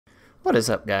What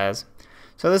is up, guys?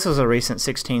 So this was a recent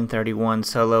 1631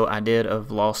 solo I did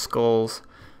of Lost Skulls.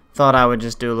 Thought I would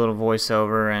just do a little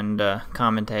voiceover and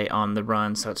commentate on the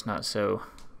run so it's not so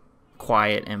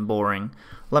quiet and boring.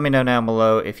 Let me know down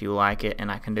below if you like it,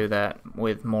 and I can do that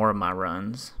with more of my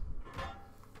runs.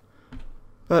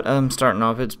 But starting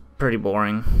off, it's pretty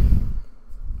boring.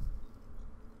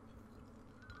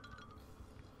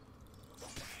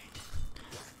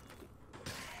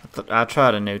 I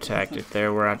tried a new tactic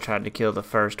there where I tried to kill the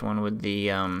first one with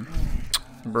the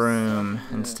broom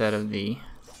instead of the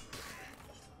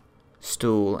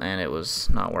stool, and it was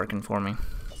not working for me.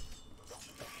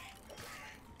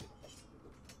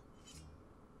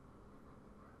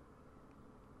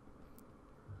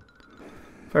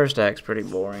 First act's pretty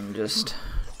boring, just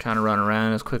trying to run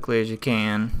around as quickly as you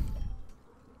can.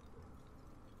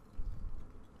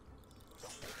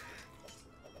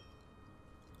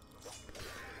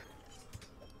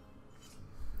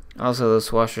 Also, those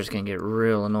swashers can get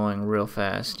real annoying real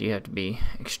fast. You have to be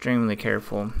extremely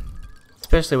careful,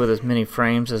 especially with as many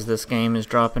frames as this game is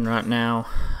dropping right now.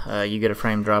 You get a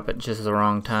frame drop at just the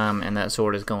wrong time, and that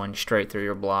sword is going straight through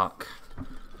your block,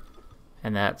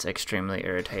 and that's extremely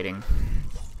irritating.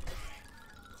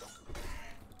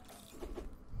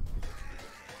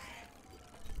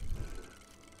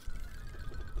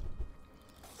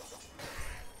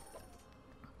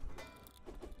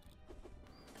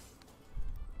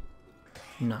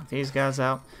 Knock these guys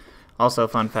out. Also,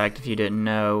 fun fact, if you didn't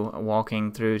know,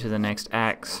 walking through to the next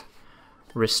axe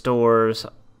restores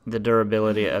the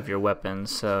durability of your weapons,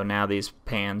 so now these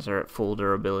pans are at full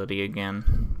durability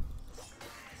again.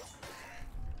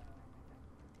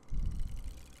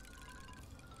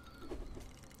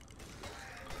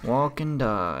 Walk and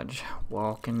dodge,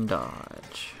 walk and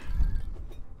dodge.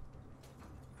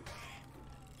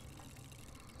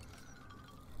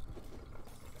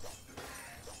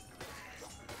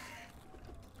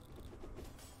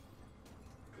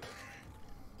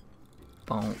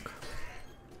 Bonk.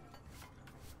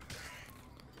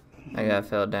 That guy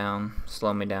fell down,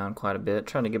 slowed me down quite a bit.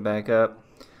 Trying to get back up,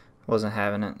 wasn't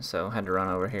having it, so had to run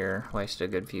over here. Wasted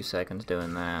a good few seconds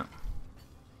doing that.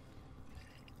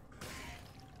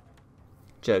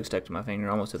 Jug stuck to my finger,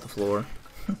 almost hit the floor.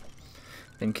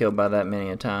 Been killed by that many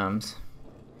a times.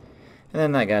 And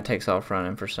then that guy takes off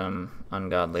running for some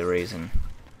ungodly reason.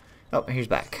 Oh, he's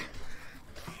back.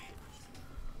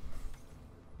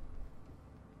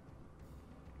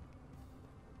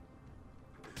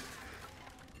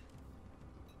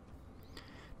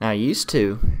 Now, used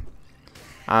to,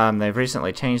 they've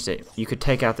recently changed it. You could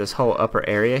take out this whole upper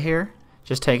area here.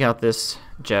 Just take out this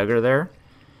jugger there.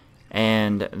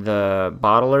 And the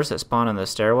bottlers that spawn in the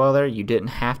stairwell there, you didn't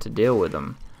have to deal with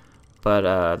them.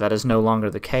 But that is no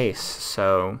longer the case.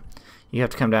 So you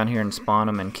have to come down here and spawn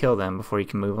them and kill them before you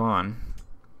can move on.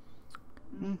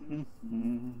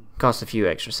 Costs a few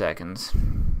extra seconds.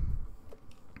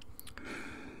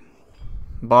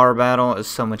 Bar battle is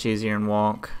so much easier in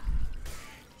walk.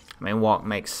 I mean, walk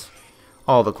makes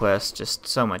all the quests just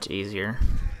so much easier.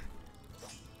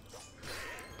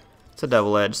 It's a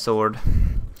double-edged sword.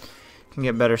 You can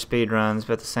get better speed runs,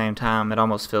 but at the same time, it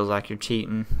almost feels like you're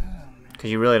cheating. Because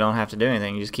you really don't have to do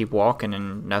anything. You just keep walking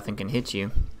and nothing can hit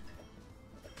you.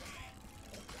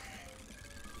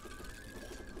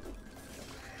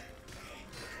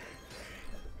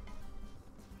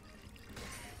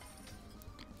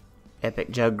 Epic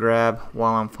jug grab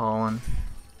while I'm falling.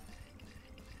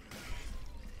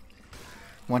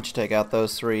 Once you take out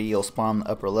those three, you'll spawn the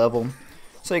upper level,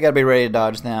 so you gotta be ready to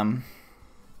dodge them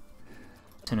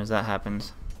as soon as that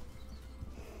happens.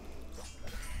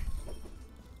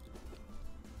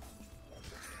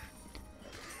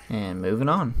 And moving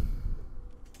on.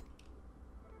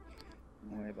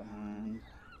 Way behind.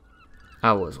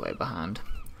 I was way behind.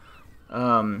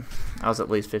 I was at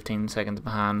least 15 seconds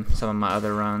behind some of my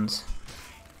other runs.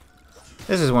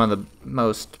 This is one of the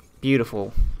most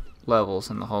beautiful levels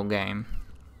in the whole game.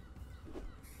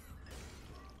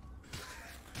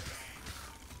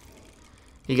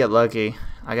 You get lucky.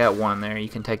 I got one there. You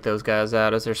can take those guys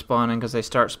out as they're spawning because they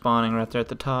start spawning right there at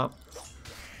the top.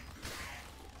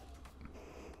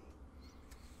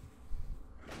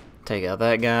 Take out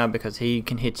that guy because he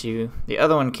can hit you. The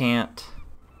other one can't.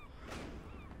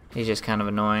 He's just kind of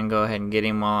annoying. Go ahead and get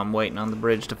him while I'm waiting on the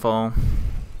bridge to fall.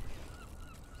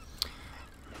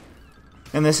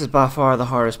 And this is by far the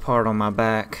hardest part on my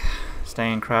back.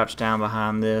 Staying crouched down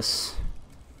behind this.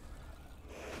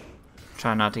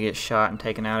 Try not to get shot and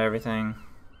taking out everything.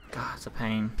 God, it's a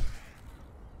pain.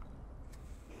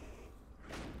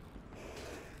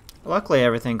 Luckily,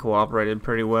 everything cooperated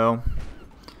pretty well.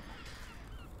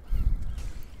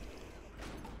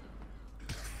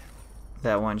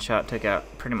 That one shot took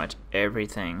out pretty much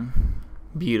everything.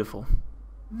 Beautiful.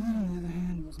 On the other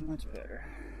hand, was much better.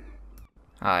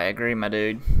 I agree, my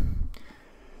dude.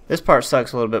 This part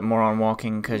sucks a little bit more on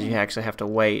walking because you actually have to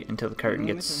wait until the curtain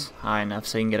gets high enough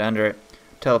so you can get under it.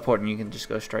 Teleporting, you can just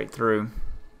go straight through.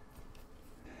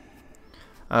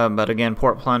 But again,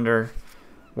 port plunder,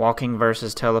 walking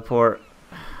versus teleport.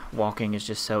 Walking is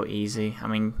just so easy. I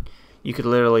mean, you could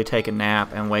literally take a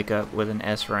nap and wake up with an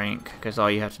S rank because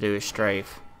all you have to do is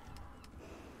strafe.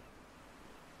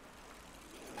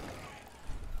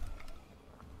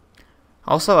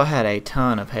 Also, I had a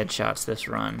ton of headshots this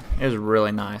run. It was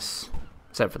really nice,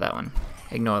 except for that one.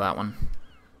 Ignore that one.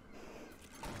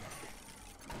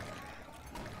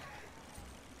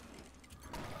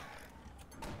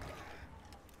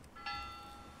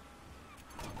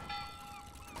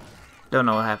 Don't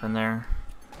know what happened there.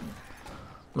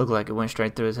 Looked like it went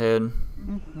straight through his head.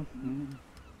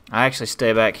 I actually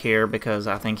stay back here because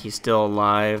I think he's still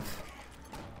alive,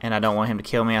 and I don't want him to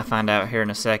kill me. I find out here in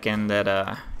a second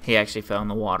that he actually fell in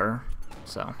the water,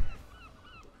 so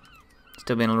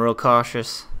still being real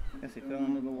cautious. Guess he fell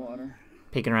into the water.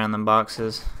 Peeking around them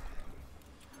boxes.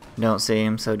 Don't see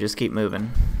him, so just keep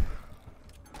moving.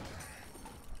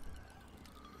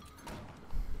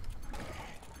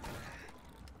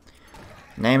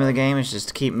 Name of the game is just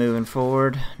to keep moving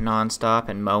forward, non-stop,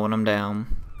 and mowing them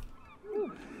down.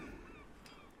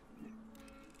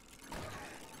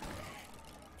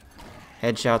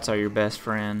 Headshots are your best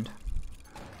friend.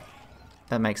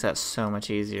 That makes that so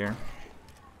much easier.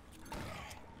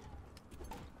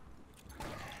 I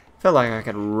feel like I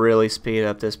could really speed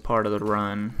up this part of the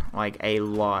run, like a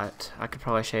lot. I could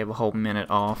probably shave a whole minute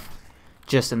off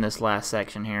just in this last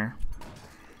section here.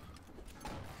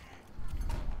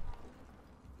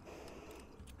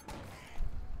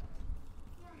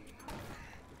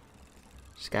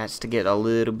 Just got to get a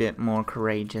little bit more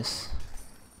courageous.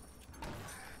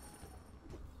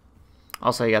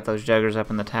 Also, you got those juggers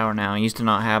up in the tower now. You used to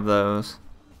not have those.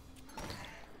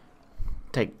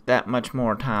 Take that much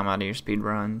more time out of your speed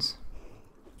runs.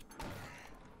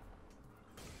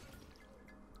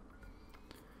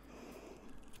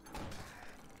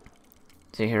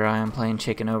 See, here I am playing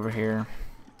chicken over here.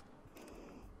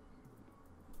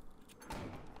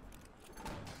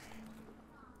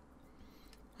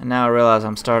 And now I realize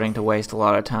I'm starting to waste a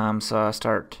lot of time, so I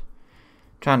start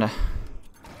trying to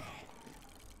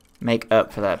make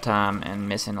up for that time and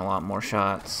missing a lot more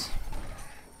shots.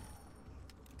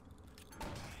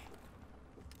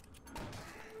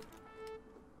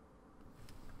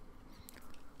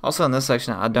 Also in this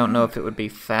section, I don't know if it would be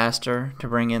faster to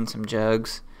bring in some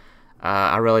jugs.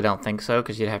 I really don't think so,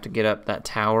 because you'd have to get up that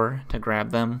tower to grab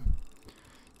them.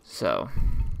 So,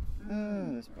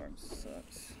 This part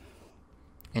sucks.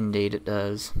 indeed it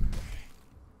does.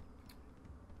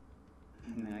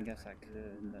 I mean, I guess I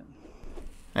could, but...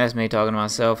 That's me talking to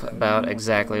myself about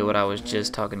exactly what I was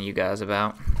just talking to you guys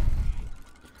about.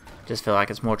 Just feel like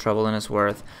it's more trouble than it's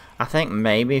worth. I think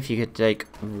maybe if you could take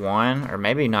one, or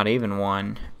maybe not even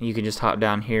one, you could just hop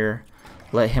down here,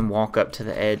 let him walk up to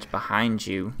the edge behind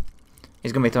you.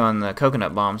 He's going to be throwing the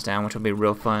coconut bombs down, which will be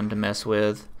real fun to mess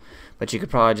with. But you could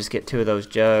probably just get 2 of those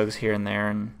jugs here and there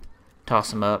and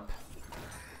toss them up.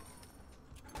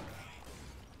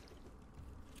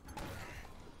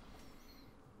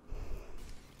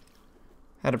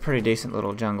 Had a pretty decent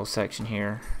little jungle section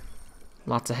here.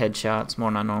 Lots of headshots,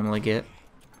 more than I normally get.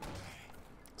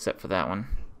 Except for that one.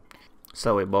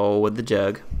 So we bowl with the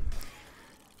jug.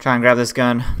 Try and grab this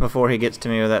gun before he gets to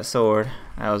me with that sword.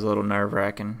 That was a little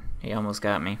nerve-wracking. He almost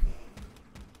got me.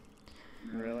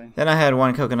 Really? Then I had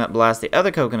one coconut blast the other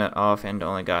coconut off into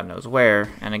only God knows where.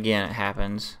 And again, it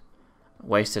happens.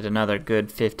 Wasted another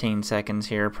good 15 seconds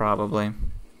here, probably.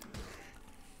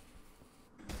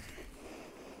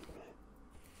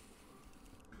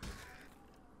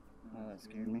 Oh, that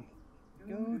scared me.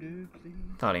 Go, dude, please.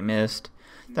 Thought he missed.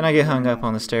 Then I get hung up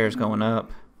on the stairs going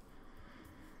up.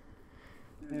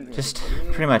 Just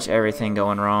pretty much everything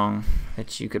going wrong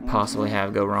that you could possibly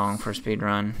have go wrong for a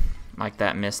speedrun. Like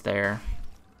that miss there.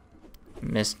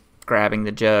 Missed grabbing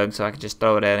the jug so I could just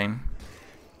throw it at him.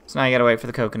 So now you gotta wait for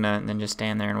the coconut and then just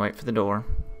stand there and wait for the door.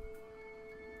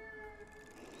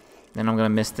 Then I'm gonna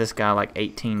miss this guy like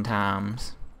 18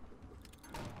 times.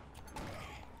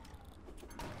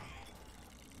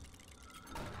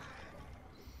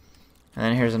 And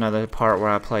then here's another part where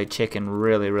I play chicken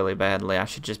really, really badly. I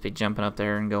should just be jumping up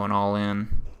there and going all in.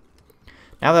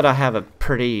 Now that I have a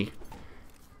pretty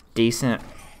decent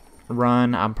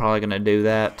run, I'm probably going to do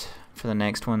that for the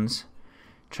next ones.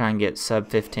 Try and get sub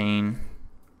 15.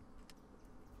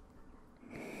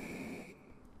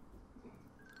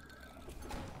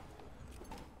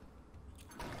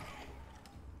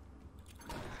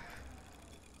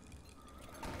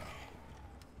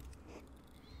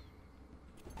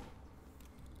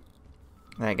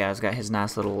 That guy's got his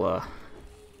nice little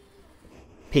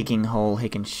peeking hole he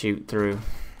can shoot through,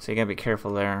 so you gotta be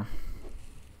careful there.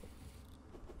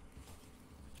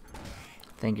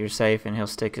 Think you're safe, and he'll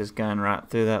stick his gun right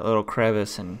through that little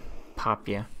crevice and pop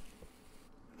you.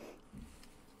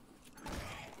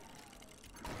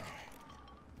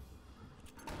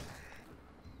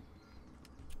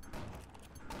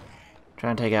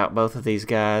 Try and take out both of these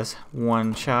guys.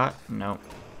 One shot. Nope.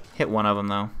 Hit one of them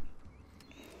though.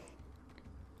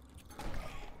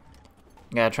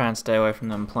 Gotta try and stay away from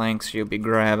them planks. You'll be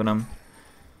grabbing them.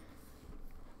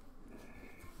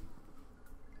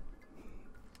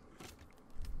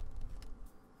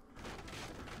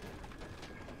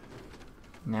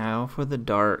 Now for the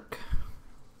dark.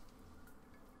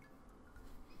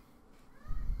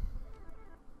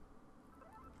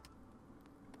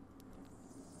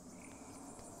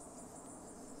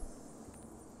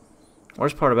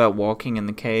 Worst part about walking in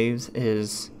the caves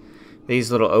is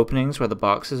these little openings where the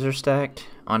boxes are stacked.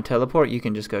 On teleport you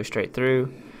can just go straight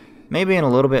through. Maybe in a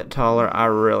little bit taller I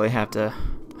really have to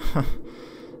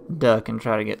duck and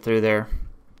try to get through there.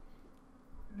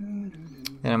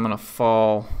 Then I'm gonna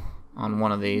fall on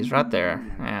one of these right there.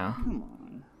 Yeah.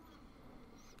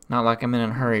 Not like I'm in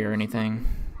a hurry or anything.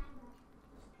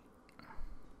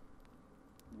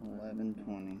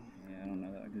 11:20. Yeah, I don't know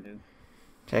what I can do.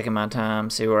 Taking my time,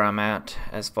 see where I'm at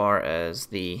as far as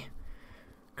the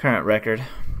current record.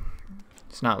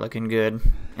 It's not looking good,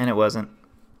 and it wasn't.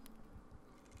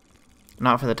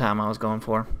 Not for the time I was going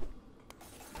for.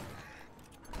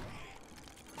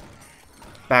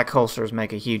 Back holsters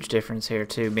make a huge difference here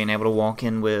too. Being able to walk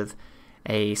in with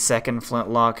a second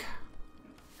flintlock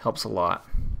helps a lot.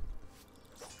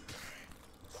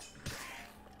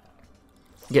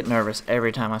 Get nervous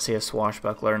every time I see a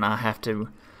swashbuckler and I have to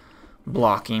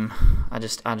block him. I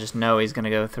just know he's gonna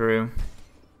go through.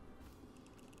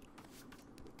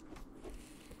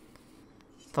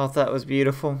 Thought that was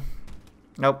beautiful.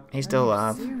 Nope, he's still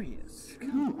alive. Are you serious?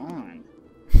 Come on.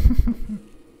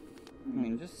 I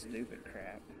mean, just stupid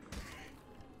crap.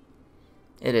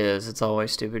 It is. It's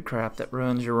always stupid crap that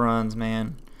ruins your runs,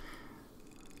 man.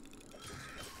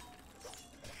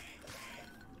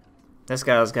 This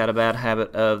guy's got a bad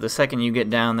habit of the second you get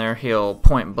down there, he'll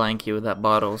point blank you with that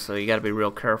bottle, so you gotta be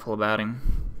real careful about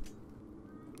him.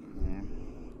 Yeah.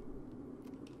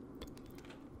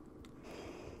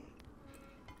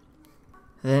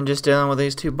 Then just dealing with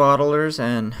these two bottlers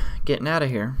and getting out of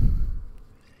here.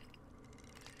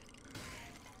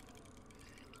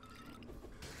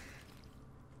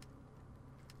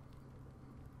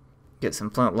 Get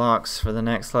some flintlocks for the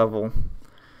next level.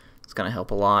 It's gonna help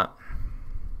a lot.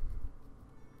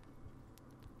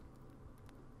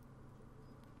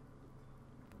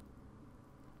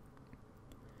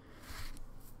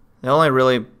 The only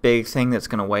really big thing that's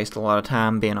going to waste a lot of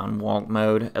time being on walk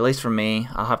mode, at least for me,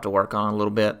 I'll have to work on it a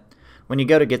little bit. When you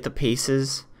go to get the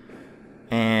pieces,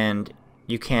 and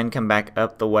you can come back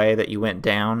up the way that you went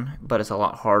down, but it's a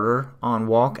lot harder on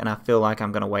walk, and I feel like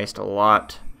I'm going to waste a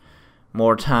lot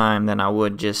more time than I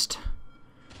would just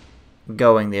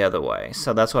going the other way.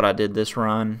 So that's what I did this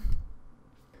run.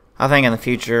 I think in the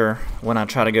future, when I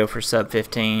try to go for sub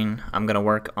 15, I'm going to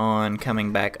work on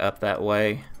coming back up that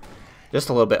way. Just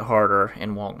a little bit harder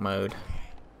in walk mode.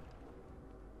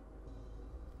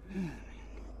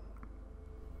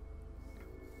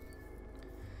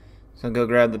 So go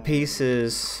grab the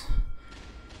pieces.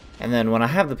 And then when I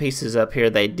have the pieces up here,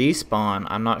 they despawn.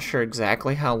 I'm not sure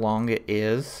exactly how long it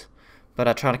is, but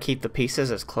I try to keep the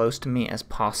pieces as close to me as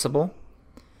possible.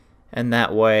 And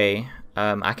that way,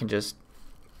 I can just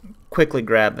quickly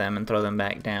grab them and throw them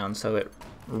back down, so it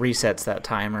resets that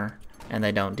timer and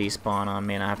they don't despawn on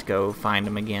me and I have to go find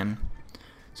them again.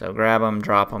 So grab them,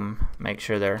 drop them, make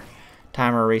sure their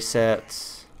timer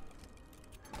resets,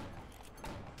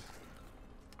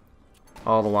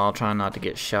 all the while trying not to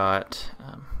get shot.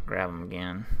 Grab them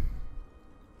again,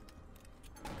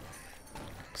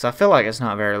 because I feel like it's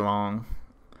not very long,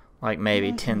 like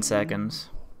maybe 10 seconds.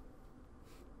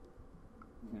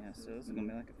 Yeah, so this is gonna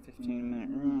be like a 15-minute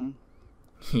run.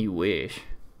 You wish.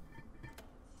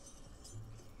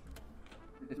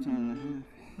 15 and a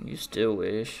half. You still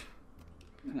wish.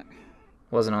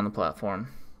 Wasn't on the platform.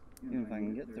 Even if I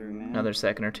can get through, man. Another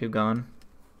second or two gone.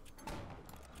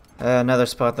 Another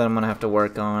spot that I'm going to have to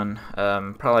work on.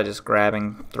 Probably just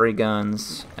grabbing 3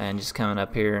 guns and just coming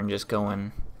up here and just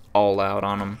going all out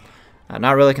on them.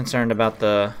 Not really concerned about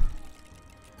the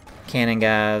cannon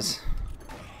guys.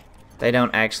 They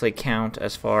don't actually count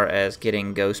as far as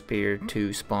getting Ghost Beard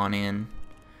to spawn in.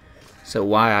 So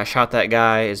why I shot that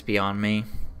guy is beyond me.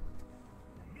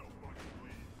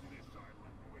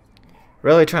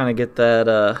 Really trying to get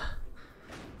that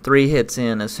 3 hits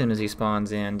in as soon as he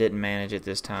spawns in. Didn't manage it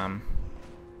this time.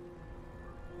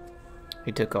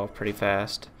 He took off pretty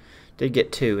fast. Did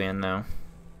get 2 in though.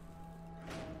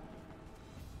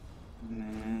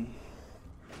 Man.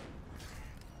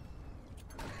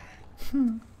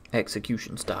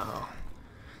 Execution style.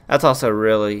 That's also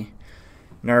really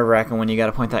nerve-wracking when you got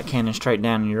to point that cannon straight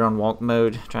down and you're on walk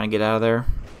mode trying to get out of there.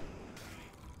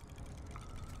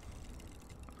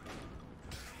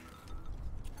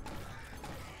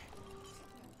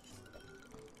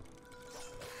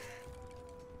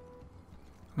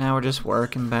 Now we're just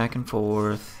working back and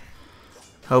forth,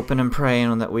 hoping and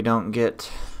praying that we don't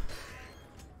get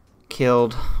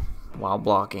killed while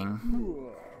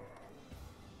blocking.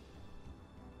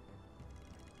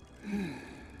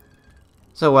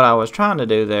 So what I was trying to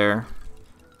do there,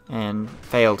 and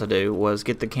failed to do, was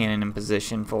get the cannon in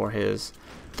position for his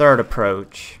 3rd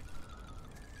approach.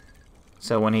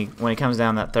 So when he comes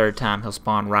down that 3rd time, he'll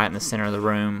spawn right in the center of the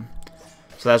room.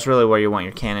 So that's really where you want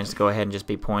your cannons to go ahead and just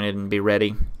be pointed and be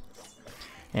ready.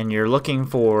 And you're looking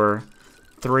for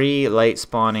 3 late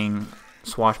spawning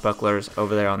swashbucklers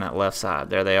over there on that left side.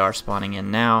 There they are spawning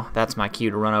in now. That's my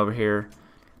cue to run over here,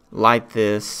 light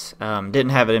this. Didn't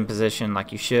have it in position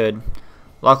like you should.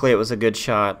 Luckily it was a good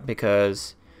shot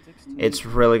because it's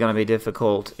really going to be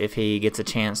difficult if he gets a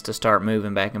chance to start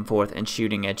moving back and forth and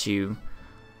shooting at you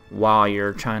while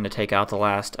you're trying to take out the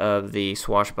last of the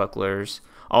swashbucklers.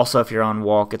 Also, if you're on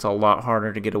walk, it's a lot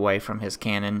harder to get away from his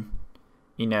cannon.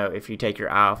 You know, if you take your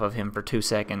eye off of him for 2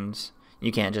 seconds,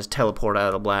 you can't just teleport out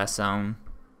of the blast zone.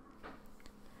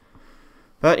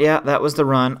 But yeah, that was the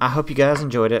run. I hope you guys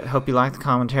enjoyed it. Hope you liked the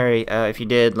commentary. If you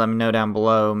did, let me know down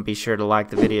below. And be sure to like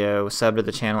the video, sub to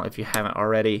the channel if you haven't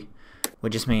already.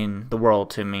 Would just mean the world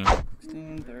to me.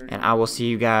 And I will see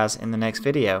you guys in the next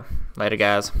video. Later,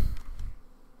 guys.